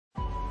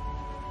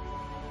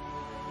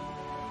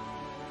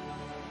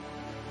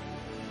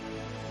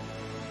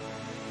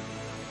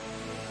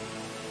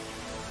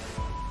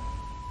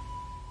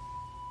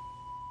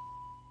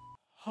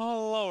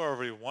Hello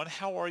everyone,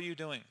 how are you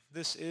doing?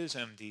 This is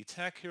MD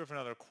Tech here with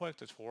another quick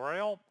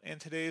tutorial. In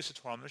today's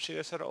tutorial, I'm going to show you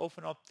guys how to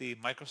open up the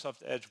Microsoft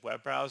Edge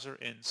web browser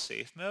in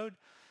safe mode.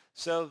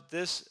 So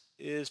this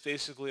is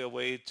basically a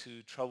way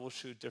to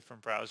troubleshoot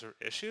different browser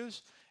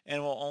issues,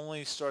 and we'll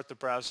only start the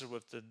browser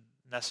with the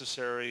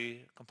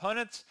necessary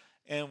components,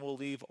 and we'll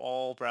leave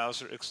all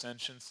browser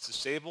extensions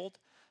disabled.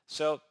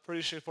 So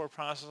pretty straightforward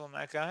process on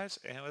that, guys,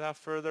 and without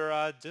further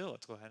ado,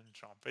 let's go ahead and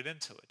jump right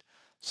into it.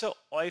 So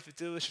all you have to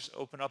do is just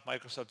open up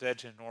Microsoft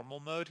Edge in normal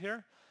mode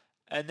here,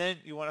 and then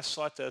you want to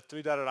select the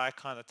three-dotted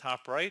icon at the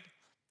top right,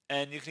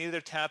 and you can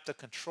either tap the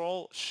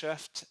Control,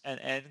 Shift, and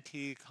N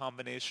key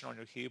combination on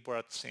your keyboard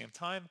at the same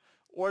time,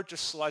 or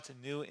just select a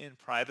new in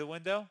private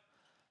window.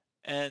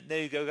 And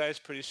there you go, guys.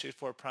 Pretty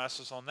straightforward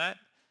process on that,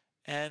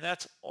 and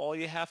that's all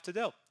you have to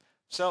do.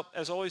 So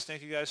as always,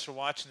 thank you guys for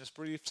watching this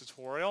brief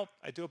tutorial.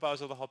 I do hope I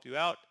was able to help you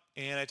out,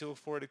 and I do look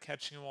forward to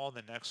catching you all in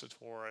the next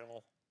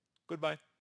tutorial. Goodbye.